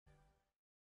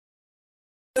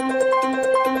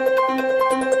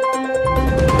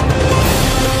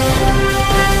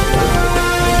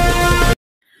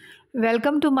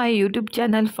Welcome to my YouTube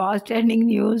channel Fast Trending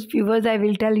News. Viewers, I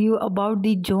will tell you about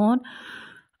the Joan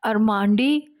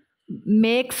Armatrading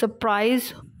make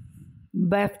surprise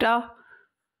BAFTA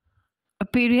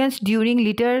appearance during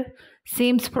later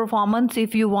Simz Perfomance.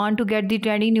 If you want to get the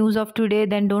trending news of today,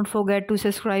 then don't forget to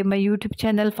subscribe my YouTube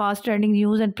channel Fast Trending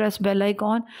News and press bell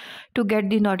icon to get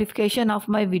the notification of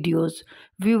my videos.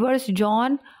 Viewers,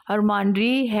 Joan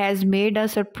Armatrading has made a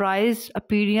surprise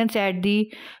appearance at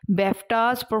the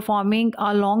BAFTAs, performing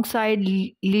alongside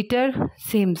later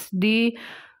Simz. The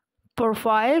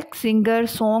profile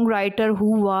singer-songwriter,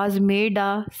 who was made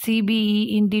a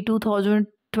CBE in the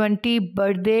 2020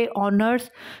 birthday honors,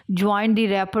 joined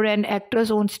the rapper and actress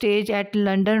on stage at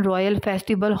London Royal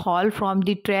Festival Hall from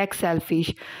the track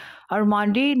Selfish.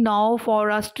 Armatrading, known for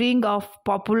a string of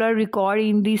popular records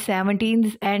in the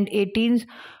 70s and 80s,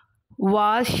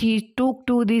 she took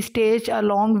to the stage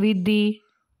along with the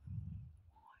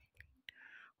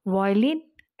violin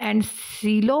and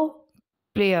cello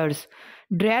players.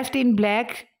 Dressed in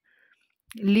black,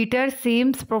 later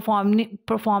Simz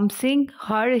performing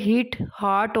her hit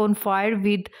Heart on Fire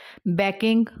with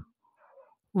backing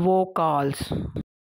vocals.